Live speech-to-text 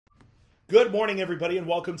Good morning, everybody, and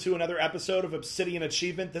welcome to another episode of Obsidian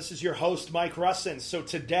Achievement. This is your host, Mike Russin. So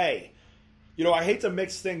today, I hate to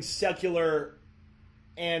mix things secular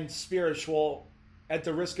and spiritual at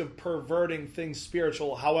the risk of perverting things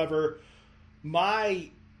spiritual. However, my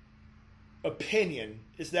opinion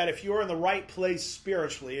is that if you're in the right place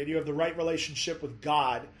spiritually and you have the right relationship with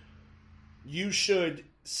God, you should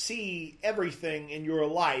see everything in your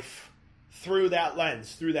life through that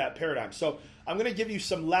lens, through that paradigm. So I'm going to give you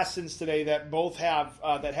some lessons today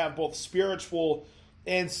that have both spiritual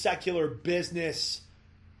and secular business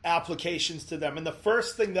applications to them. And the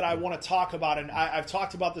first thing that I want to talk about, and I've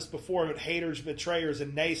talked about this before with haters, betrayers,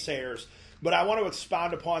 and naysayers, but I want to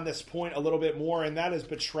expound upon this point a little bit more, and that is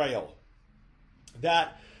betrayal.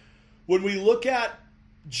 That when we look at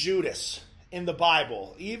Judas in the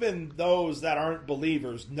Bible, even those that aren't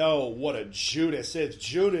believers know what a Judas is.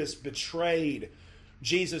 Judas betrayed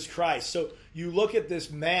Jesus Christ. So you look at this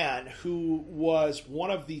man who was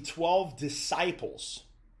one of the 12 disciples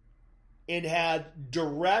and had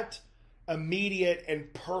direct, immediate,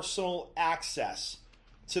 and personal access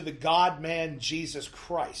to the God-man Jesus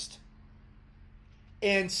Christ,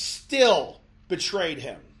 and still betrayed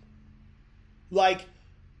him.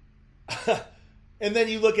 And then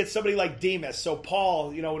you look at somebody like Demas. So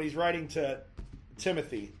Paul, when he's writing to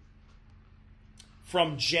Timothy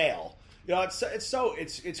from jail,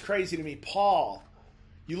 it's crazy to me. Paul,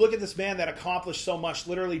 you look at this man that accomplished so much,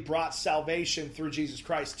 literally brought salvation through Jesus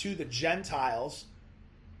Christ to the Gentiles,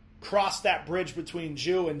 crossed that bridge between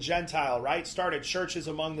Jew and Gentile, right? Started churches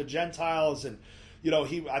among the Gentiles, and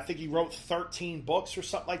I think he wrote 13 books or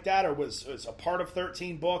something like that, or was a part of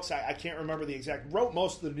 13 books. I can't remember the exact. Wrote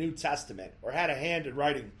most of the New Testament, or had a hand in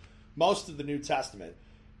writing most of the New Testament.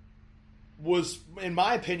 Was, in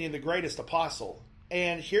my opinion, the greatest apostle.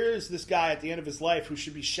 And here's this guy at the end of his life who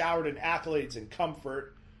should be showered in accolades and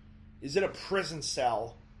comfort, is in a prison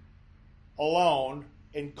cell, alone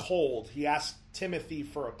and cold. He asked Timothy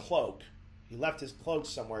for a cloak. He left his cloak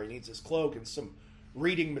somewhere. He needs his cloak and some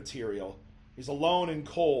reading material. He's alone and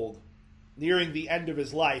cold, nearing the end of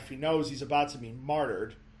his life. He knows he's about to be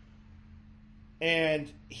martyred. And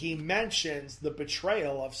he mentions the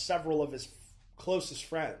betrayal of several of his closest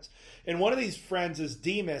friends. And one of these friends is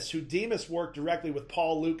Demas, who Demas worked directly with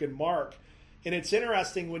Paul, Luke, and Mark. And it's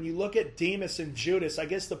interesting when you look at Demas and Judas, I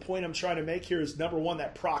guess the point I'm trying to make here is, number one,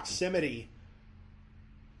 that proximity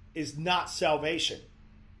is not salvation.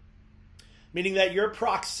 Meaning that your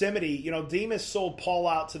proximity, Demas sold Paul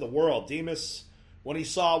out to the world. Demas, when he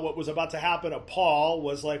saw what was about to happen to Paul,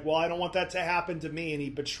 was like, well, I don't want that to happen to me. And he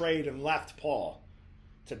betrayed and left Paul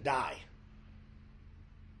to die.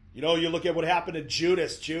 You look at what happened to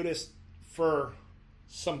Judas. Judas, for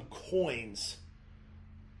some coins,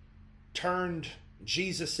 turned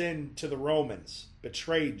Jesus in to the Romans,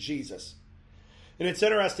 betrayed Jesus. And it's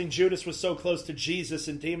interesting, Judas was so close to Jesus,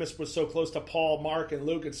 and Demas was so close to Paul, Mark, and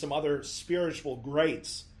Luke, and some other spiritual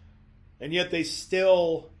greats. And yet they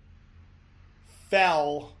still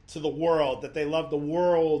fell to the world, that they loved the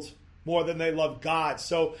world more than they loved God.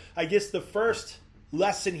 So I guess the first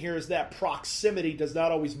lesson here is that proximity does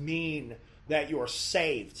not always mean that you're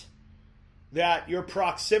saved. That your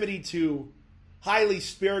proximity to highly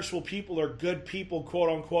spiritual people or good people, quote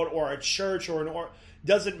unquote, or a church or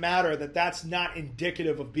doesn't matter, that's not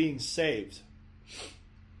indicative of being saved.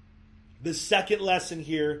 The second lesson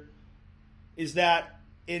here is that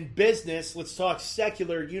in business, let's talk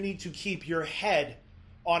secular, you need to keep your head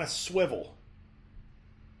on a swivel.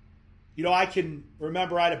 I can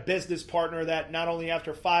remember I had a business partner that not only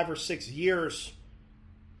after 5 or 6 years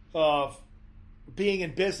of being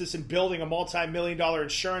in business and building a multi-million-dollar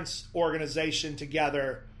insurance organization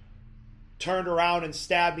together, turned around and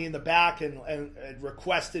stabbed me in the back and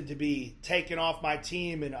requested to be taken off my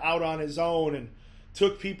team and out on his own, and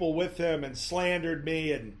took people with him and slandered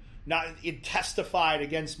me and testified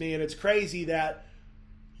against me. And it's crazy that,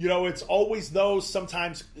 it's always those,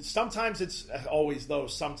 sometimes it's always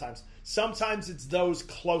those, sometimes it's those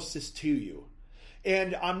closest to you.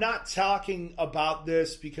 And I'm not talking about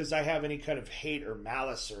this because I have any kind of hate or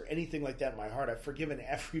malice or anything like that in my heart. I've forgiven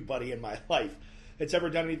everybody in my life that's ever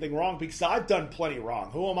done anything wrong, because I've done plenty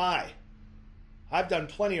wrong. Who am I? I've done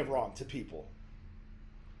plenty of wrong to people.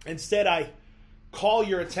 Instead, I call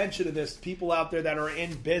your attention to this, people out there that are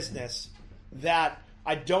in business, that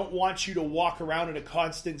I don't want you to walk around in a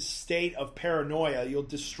constant state of paranoia. You'll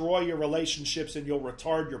destroy your relationships and you'll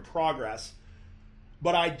retard your progress.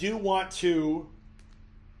 But I do want to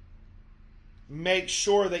make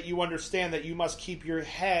sure that you understand that you must keep your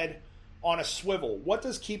head on a swivel. What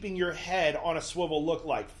does keeping your head on a swivel look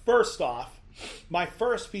like? First off, My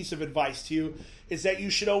first piece of advice to you is that you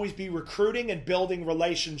should always be recruiting and building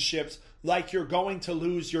relationships like you're going to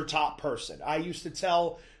lose your top person. I used to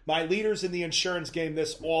tell my leaders in the insurance game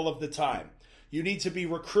this all of the time. You need to be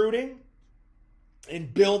recruiting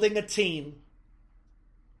and building a team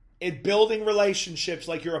and building relationships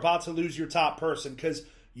like you're about to lose your top person, because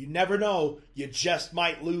you never know, you just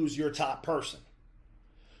might lose your top person.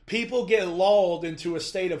 People get lulled into a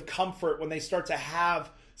state of comfort when they start to have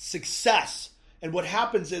success. And what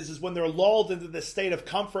happens is when they're lulled into this state of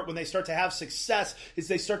comfort, when they start to have success, is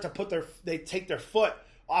they start to they take their foot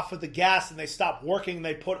off of the gas and they stop working and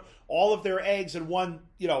they put all of their eggs in one,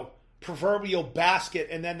 proverbial basket,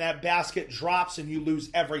 and then that basket drops and you lose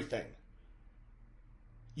everything.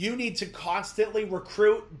 You need to constantly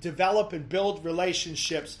recruit, develop, and build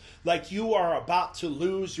relationships like you are about to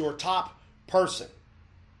lose your top person.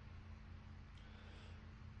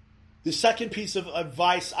 The second piece of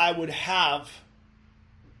advice I would have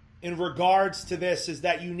in regards to this is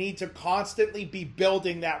that you need to constantly be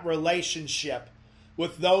building that relationship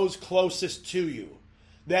with those closest to you.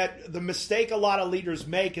 That the mistake a lot of leaders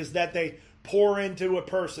make is that they pour into a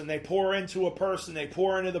person, they pour into a person, they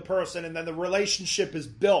pour into the person, and then the relationship is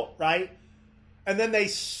built, right? And then they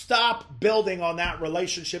stop building on that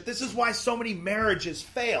relationship. This is why so many marriages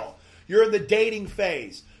fail. You're in the dating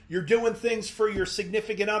phase. You're doing things for your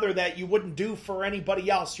significant other that you wouldn't do for anybody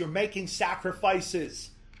else. You're making sacrifices.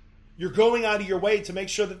 You're going out of your way to make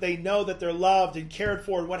sure that they know that they're loved and cared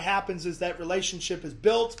for. And what happens is that relationship is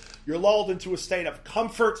built. You're lulled into a state of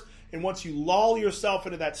comfort. And once you lull yourself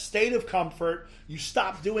into that state of comfort, you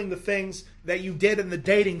stop doing the things that you did in the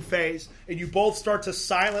dating phase. And you both start to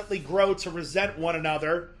silently grow to resent one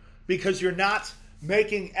another because you're not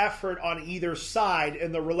making effort on either side,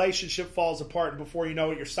 and the relationship falls apart, and before you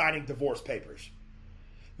know it, you're signing divorce papers.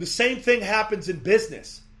 The same thing happens in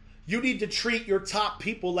business. You need to treat your top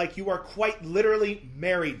people like you are quite literally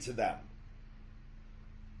married to them.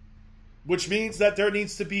 Which means that there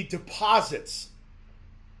needs to be deposits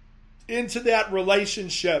into that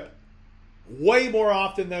relationship way more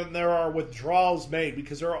often than there are withdrawals made,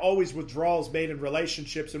 because there are always withdrawals made in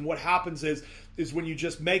relationships. And what happens is when you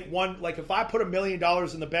just make one, like if I put $1 million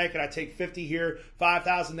in the bank and I take 50 here,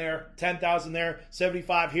 5,000 there, 10,000 there,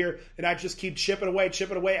 75 here, and I just keep chipping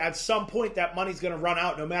away, at some point that money's going to run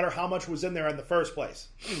out no matter how much was in there in the first place.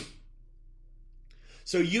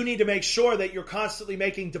 So you need to make sure that you're constantly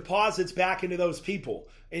making deposits back into those people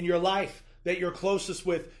in your life that you're closest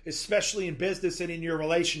with, especially in business and in your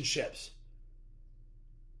relationships.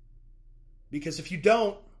 Because if you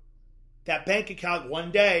don't, that bank account,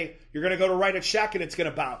 one day, you're going to go to write a check and it's going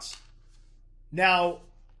to bounce. Now,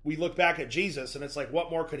 we look back at Jesus and it's like,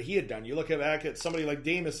 what more could he have done? You look back at somebody like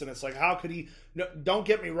Demas and it's like, how could he? No, don't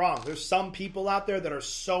get me wrong. There's some people out there that are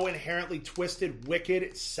so inherently twisted,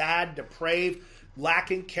 wicked, sad, depraved,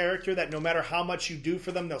 lacking character that no matter how much you do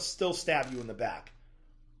for them, they'll still stab you in the back.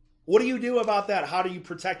 What do you do about that? How do you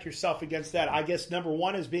protect yourself against that? I guess number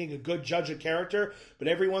one is being a good judge of character, but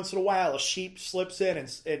every once in a while a sheep slips in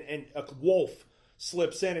and a wolf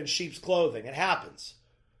slips in sheep's clothing. It happens.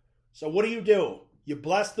 So what do? You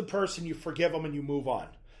bless the person, you forgive them, and you move on.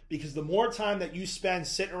 Because the more time that you spend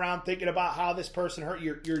sitting around thinking about how this person hurt,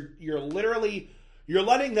 you're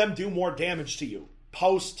letting them do more damage to you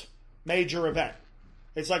post major event.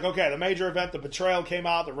 It's like, okay, the major event, the betrayal came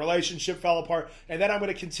out, the relationship fell apart, and then I'm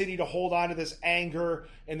going to continue to hold on to this anger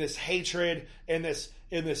and this hatred and this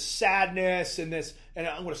sadness and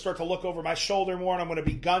I'm going to start to look over my shoulder more, and I'm going to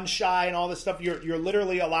be gun shy and all this stuff. You're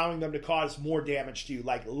literally allowing them to cause more damage to you.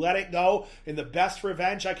 Like, let it go. And the best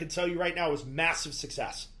revenge I can tell you right now is massive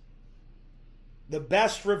success. The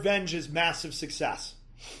best revenge is massive success.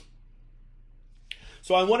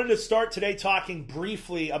 So I wanted to start today talking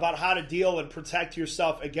briefly about how to deal and protect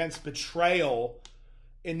yourself against betrayal.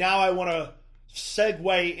 And now I want to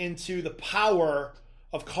segue into the power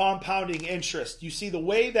of compounding interest. You see, the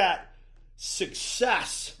way that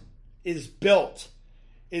success is built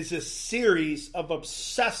is a series of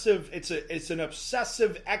obsessive, it's an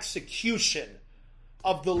obsessive execution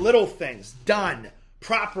of the little things done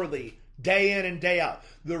properly day in and day out.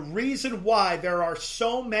 The reason why there are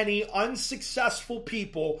so many unsuccessful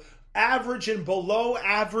people, average and below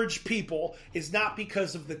average people, is not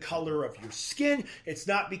because of the color of your skin. It's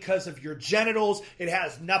not because of your genitals. It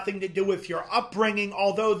has nothing to do with your upbringing.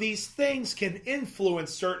 Although these things can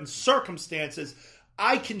influence certain circumstances,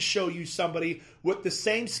 I can show you somebody with the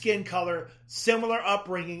same skin color, similar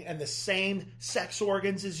upbringing, and the same sex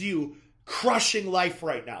organs as you crushing life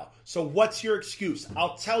right now. So what's your excuse?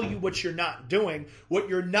 I'll tell you what you're not doing. What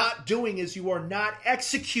you're not doing is you are not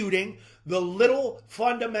executing the little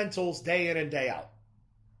fundamentals day in and day out.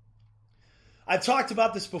 I've talked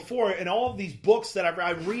about this before in all of these books that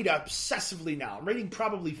I read obsessively now. I'm reading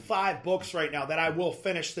probably 5 books right now that I will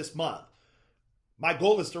finish this month. My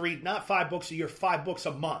goal is to read not 5 books a year, 5 books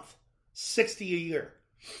a month, 60 a year.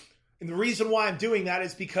 And the reason why I'm doing that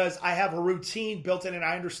is because I have a routine built in and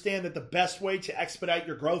I understand that the best way to expedite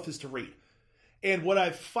your growth is to read. And what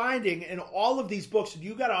I'm finding in all of these books, and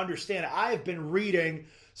you got to understand, I have been reading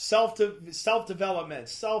self-development,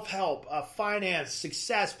 self-help, finance,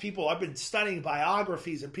 success people. I've been studying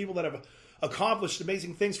biographies and people that have accomplished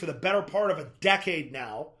amazing things for the better part of a decade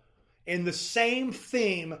now. And the same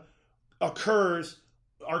theme occurs,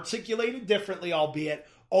 articulated differently, albeit,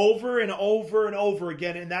 over and over and over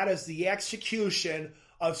again, and that is the execution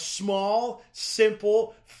of small,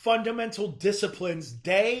 simple, fundamental disciplines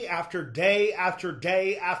day after day after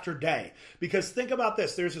day after day. Because think about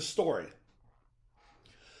this, there's a story.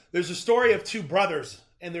 There's a story of 2 brothers,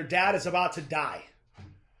 and their dad is about to die.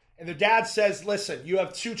 And the dad says, listen, you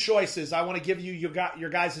have 2 choices. I want to give you your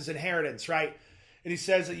guys' inheritance, right? And he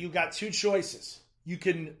says that you've got 2 choices. You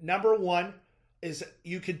can, number 1, is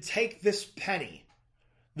you can take this penny.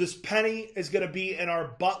 This penny is going to be in our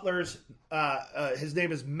butler's, his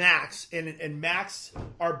name is Max, and Max,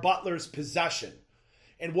 our butler's possession.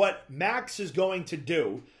 And what Max is going to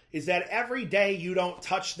do is that every day you don't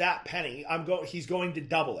touch that penny, he's going to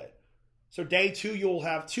double it. So day 2, you'll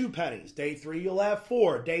have 2 pennies. Day 3, you'll have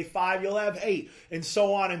 4. Day 5, you'll have 8, and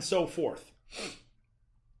so on and so forth.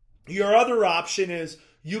 Your other option is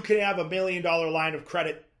you can have $1 million line of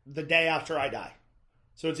credit the day after I die.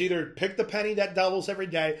 So it's either pick the penny that doubles every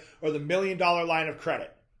day or the $1 million line of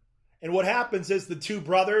credit. And what happens is the 2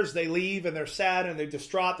 brothers, they leave and they're sad and they're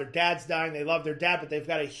distraught. Their dad's dying. They love their dad, but they've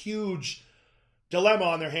got a huge dilemma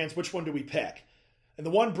on their hands. Which one do we pick? And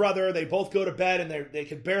the one brother, they both go to bed and they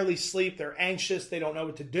can barely sleep. They're anxious. They don't know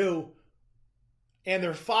what to do. And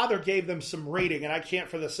their father gave them some reading. And I can't,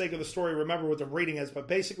 for the sake of the story, remember what the reading is. But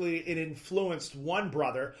basically, it influenced one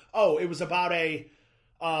brother. Oh, it was about a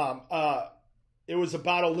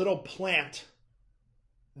little plant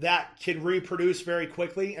that can reproduce very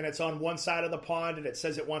quickly, and it's on one side of the pond, and it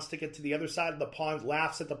says it wants to get to the other side of the pond,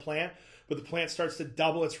 laughs at the plant, but the plant starts to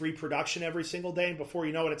double its reproduction every single day, and before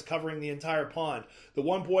you know it, it's covering the entire pond. The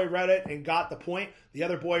one boy read it and got the point. The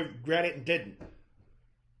other boy read it and didn't.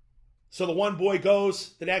 So the one boy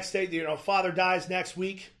goes the next day, father dies next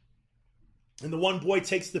week, and the one boy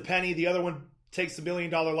takes the penny, the other one takes the $1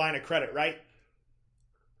 million line of credit, right?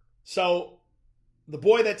 So the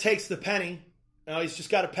boy that takes the penny, he's just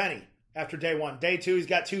got a penny after day 1. Day 2, he's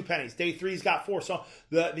got 2 pennies. Day 3, he's got 4. So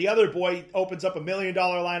the other boy opens up $1 million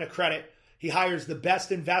line of credit. He hires the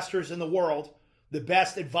best investors in the world, the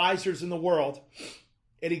best advisors in the world,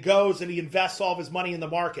 and he goes and he invests all of his money in the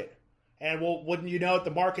market. And well, wouldn't you know it,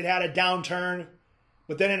 the market had a downturn,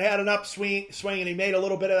 but then it had an upswing, and he made a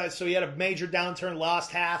little bit of that. So he had a major downturn,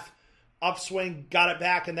 lost half, upswing, got it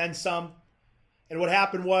back, and then some. And what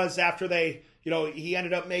happened was after he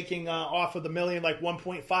ended up making off of the million like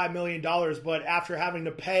 $1.5 million, but after having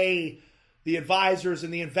to pay the advisors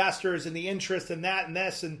and the investors and the interest and that and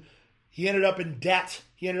this, and he ended up in debt.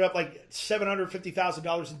 He ended up like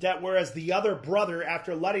 $750,000 in debt, whereas the other brother,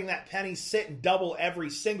 after letting that penny sit and double every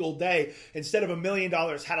single day, instead of $1 million,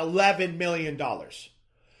 had $11 million.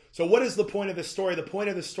 So what is the point of the story? The point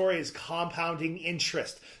of the story is compounding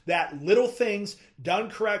interest. That little things done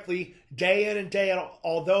correctly, day in and day out,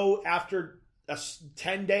 although after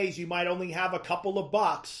 10 days you might only have a couple of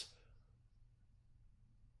bucks.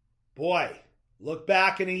 Boy, look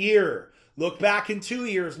back in a year. Look back in 2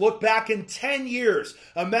 years. Look back in 10 years.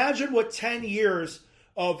 Imagine what 10 years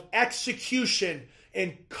of execution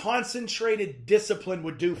and concentrated discipline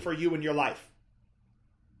would do for you in your life.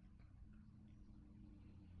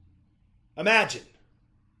 Imagine.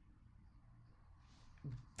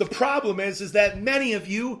 The problem is that many of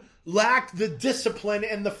you lack the discipline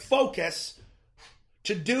and the focus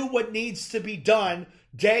to do what needs to be done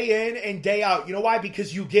day in and day out. You know why?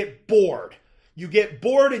 Because you get bored. You get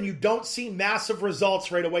bored and you don't see massive results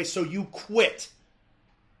right away, so you quit.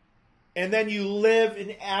 And then you live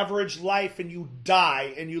an average life and you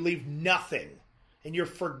die and you leave nothing. And you're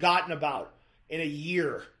forgotten about in a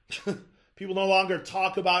year. People no longer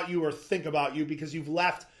talk about you or think about you because you've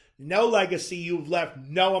left no legacy, you've left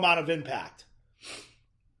no amount of impact.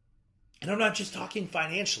 And I'm not just talking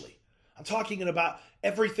financially. I'm talking about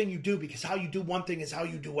everything you do, because how you do one thing is how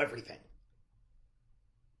you do everything.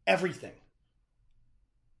 Everything.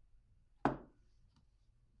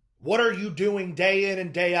 What are you doing day in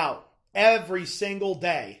and day out, every single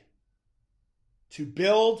day, to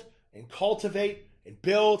build and cultivate and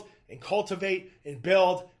build and cultivate and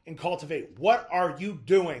build and cultivate? What are you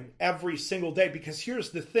doing every single day? Because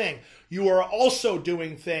here's the thing. You are also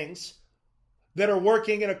doing things that are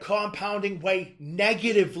working in a compounding way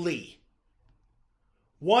negatively.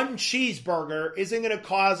 One cheeseburger isn't going to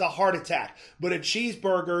cause a heart attack, but a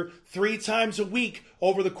cheeseburger 3 times a week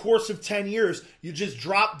over the course of 10 years, you just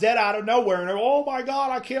drop dead out of nowhere and oh my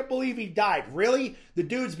God, I can't believe he died. Really? The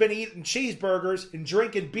dude's been eating cheeseburgers and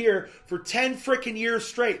drinking beer for 10 freaking years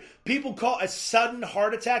straight. People call it a sudden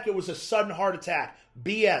heart attack. It was a sudden heart attack.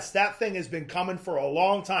 BS. That thing has been coming for a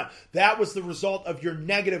long time. That was the result of your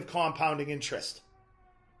negative compounding interest.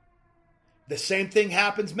 The same thing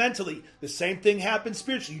happens mentally. The same thing happens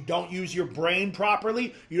spiritually. You don't use your brain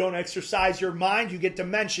properly. You don't exercise your mind. You get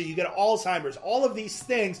dementia. You get Alzheimer's. All of these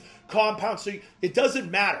things compound. So it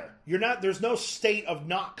doesn't matter. There's no state of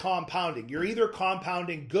not compounding. You're either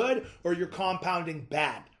compounding good or you're compounding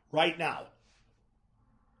bad right now.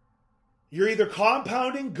 You're either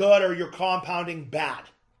compounding good or you're compounding bad.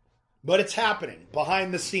 But it's happening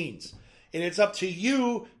behind the scenes. And it's up to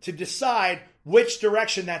you to decide which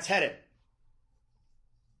direction that's headed.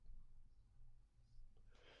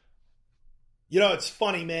 You know, it's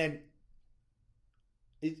funny, man.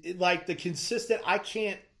 Like the consistent, I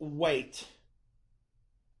can't wait.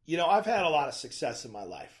 You know, I've had a lot of success in my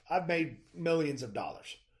life. I've made millions of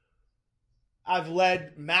dollars. I've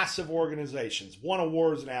led massive organizations, won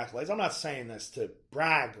awards and accolades. I'm not saying this to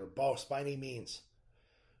brag or boast by any means.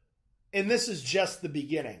 And this is just the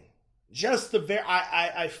beginning.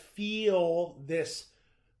 I feel this.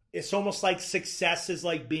 It's almost like success is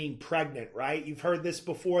like being pregnant, right? You've heard this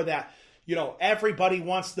before that, you know, everybody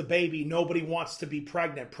wants the baby. Nobody wants to be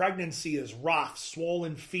pregnant. Pregnancy is rough,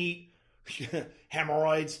 swollen feet,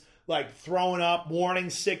 hemorrhoids, like throwing up,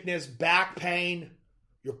 morning sickness, back pain.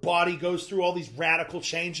 Your body goes through all these radical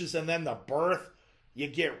changes, and then the birth, you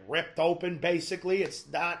get ripped open, basically. It's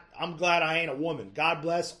not, I'm glad I ain't a woman. God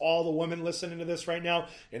bless all the women listening to this right now,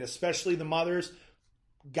 and especially the mothers.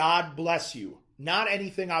 God bless you. Not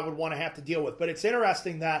anything I would want to have to deal with, but it's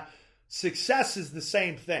interesting that success is the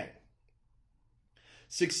same thing.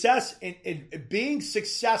 Success, in being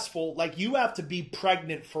successful, like you have to be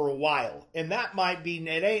pregnant for a while. And that might be,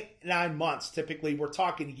 it ain't 9 months typically. We're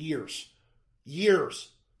talking years. Years.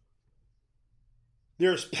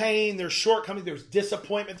 There's pain, there's shortcomings, there's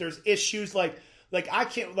disappointment, there's issues. Like I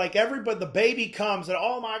can't, like everybody, the baby comes and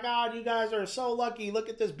oh my God, you guys are so lucky. Look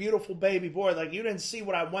at this beautiful baby boy. Like you didn't see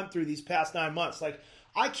what I went through these past 9 months. Like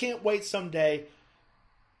I can't wait someday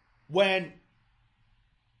when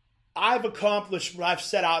I've accomplished what I've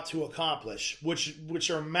set out to accomplish, which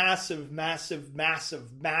are massive, massive,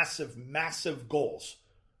 massive, massive, massive goals.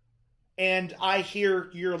 And I hear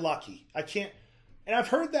you're lucky. I can't, and I've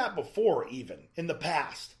heard that before even in the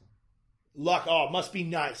past. Luck, oh, it must be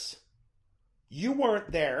nice. You weren't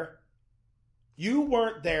there. You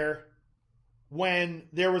weren't there when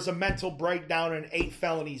there was a mental breakdown and 8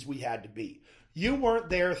 felonies we had to beat. You weren't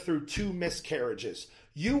there through 2 miscarriages.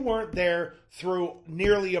 You weren't there through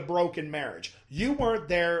nearly a broken marriage. You weren't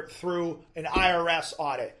there through an IRS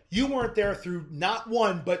audit. You weren't there through not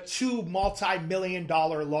 1, but 2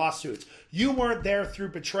 multi-million-dollar lawsuits. You weren't there through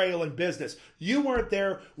betrayal in business. You weren't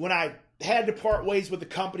there when I had to part ways with the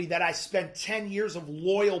company that I spent 10 years of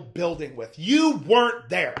loyal building with. You weren't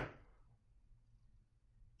there.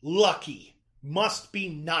 Lucky. Must be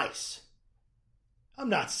nice. I'm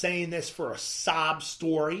not saying this for a sob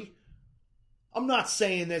story. I'm not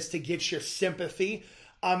saying this to get your sympathy.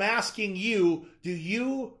 I'm asking you, do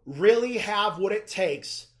you really have what it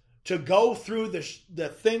takes to go through the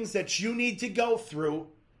things that you need to go through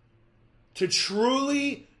to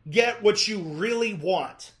truly get what you really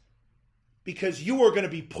want? Because you are going to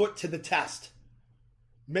be put to the test.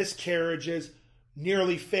 Miscarriages,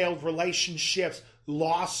 nearly failed relationships,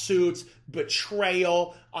 lawsuits,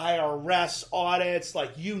 betrayal, IRS audits,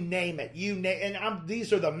 like you name it.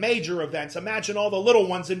 These are the major events. Imagine all the little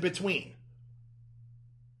ones in between.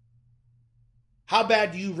 How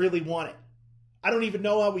bad do you really want it? I don't even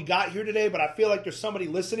know how we got here today, but I feel like there's somebody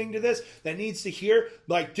listening to this that needs to hear,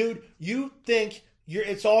 like, dude, you think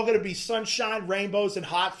it's all going to be sunshine, rainbows, and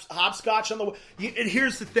hopscotch on the way. And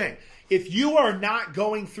here's the thing. If you are not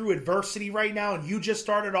going through adversity right now and you just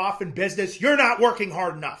started off in business, you're not working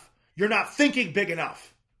hard enough. You're not thinking big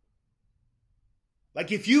enough.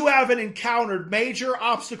 Like if you haven't encountered major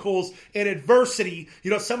obstacles and adversity,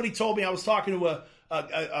 somebody told me, I was talking to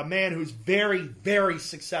a man who's very, very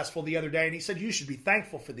successful the other day, and he said, you should be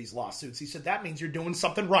thankful for these lawsuits. He said, that means you're doing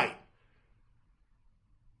something right.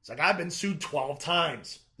 It's like, I've been sued 12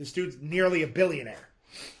 times. This dude's nearly a billionaire.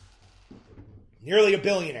 Nearly a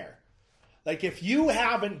billionaire. Like, if you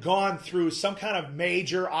haven't gone through some kind of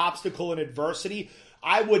major obstacle and adversity,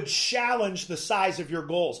 I would challenge the size of your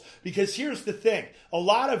goals. Because here's the thing. A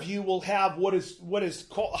lot of you will have what is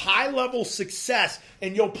called high-level success,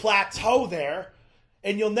 and you'll plateau there,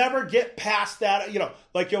 and you'll never get past that.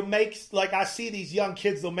 Like you'll make, like I see these young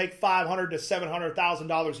kids, they'll make $500,000 to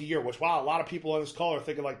 $700,000 a year, which, wow, a lot of people on this call are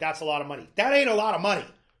thinking like, that's a lot of money. That ain't a lot of money.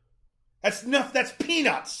 That's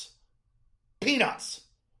peanuts. Peanuts.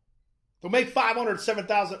 They'll make $500,000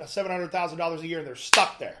 to $700,000 a year, and they're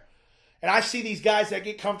stuck there. And I see these guys that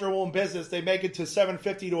get comfortable in business. They make it to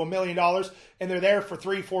 $750,000 to $1 million, and they're there for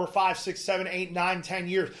 3, 4, 5, 6, 7, 8, 9, 10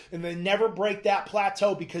 years. And they never break that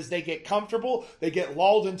plateau because they get comfortable. They get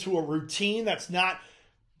lulled into a routine that's not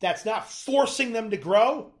forcing them to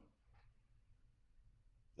grow.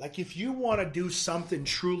 Like, if you want to do something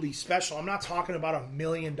truly special, I'm not talking about $1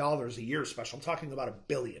 million a year special. I'm talking about $1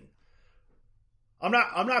 billion. I'm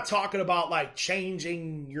not talking about like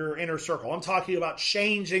changing your inner circle. I'm talking about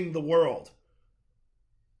changing the world.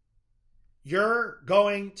 You're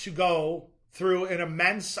going to go through an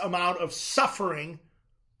immense amount of suffering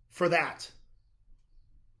for that.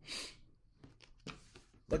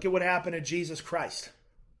 Look at what happened to Jesus Christ.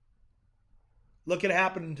 Look at what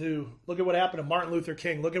happened to Martin Luther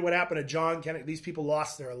King. Look at what happened to John Kennedy. These people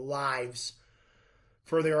lost their lives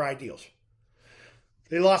for their ideals.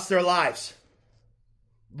 They lost their lives.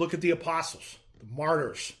 Look at the apostles, the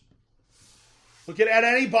martyrs. Look at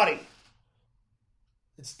anybody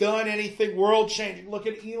that's done anything world-changing. Look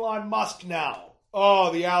at Elon Musk now. Oh,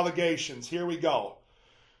 the allegations. Here we go.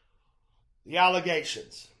 The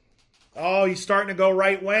allegations. Oh, he's starting to go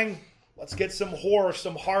right-wing? Let's get some whore,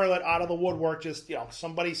 some harlot out of the woodwork. Just,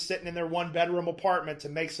 somebody sitting in their one-bedroom apartment to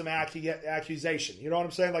make some accusation. You know what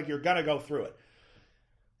I'm saying? Like, you're going to go through it.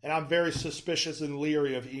 And I'm very suspicious and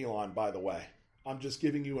leery of Elon, by the way. I'm just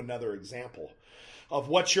giving you another example of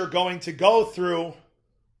what you're going to go through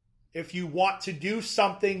if you want to do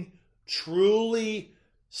something truly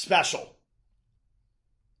special.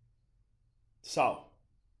 So,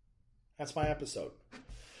 that's my episode.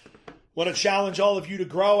 I want to challenge all of you to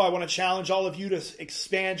grow. I want to challenge all of you to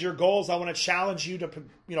expand your goals. I want to challenge you to,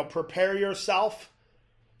 prepare yourself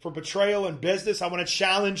for betrayal in business. I want to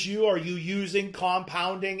challenge you. Are you using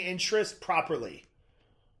compounding interest properly?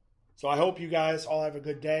 So I hope you guys all have a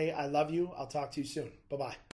good day. I love you. I'll talk to you soon. Bye-bye.